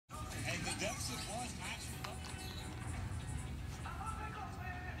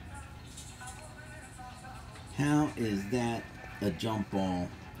How is that a jump ball?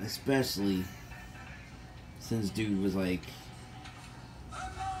 Especially since dude was like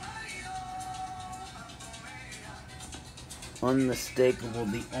unmistakable.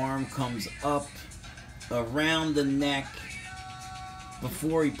 The arm comes up around the neck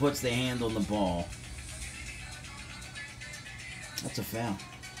before he puts the hand on the ball. That's a foul.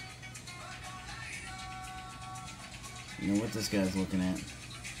 You know what this guy's looking at?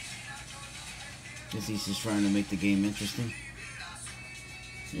 Guess he's just trying to make the game interesting.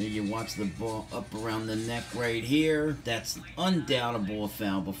 Here you watch the ball up around the neck right here. That's undoubtable a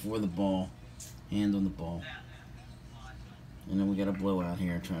foul before the ball. Hand on the ball. And then we got a blowout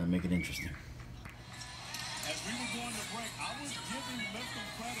here trying to make it interesting. As we were going to break, I was giving Lipscomb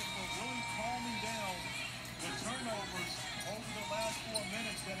credit for really calming down the turnovers over the last 4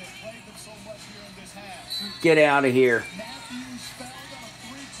 minutes that had plagued them so much here in this half. Get out of here.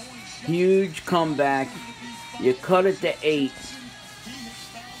 Huge comeback. You cut it to 8.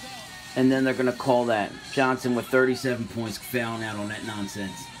 And then they're going to call that. Johnson with 37 points fouling out on that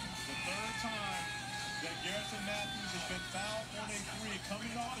nonsense.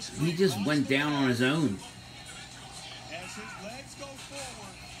 He just went down on his own. As his legs go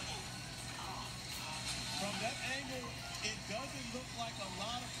forward, from that angle, it doesn't look like a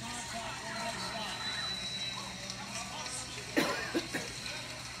lot of contact on that shot.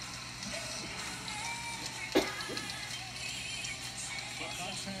 But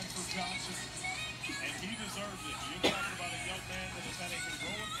nice hand for Johnson, and he deserves it. You're talking about a young man that has had a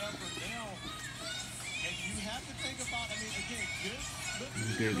heroic effort now, and you have to think about, I mean, again, this.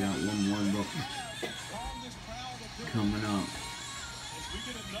 They got one more look coming up.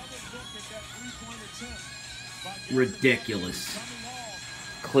 Ridiculous.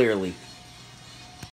 Clearly.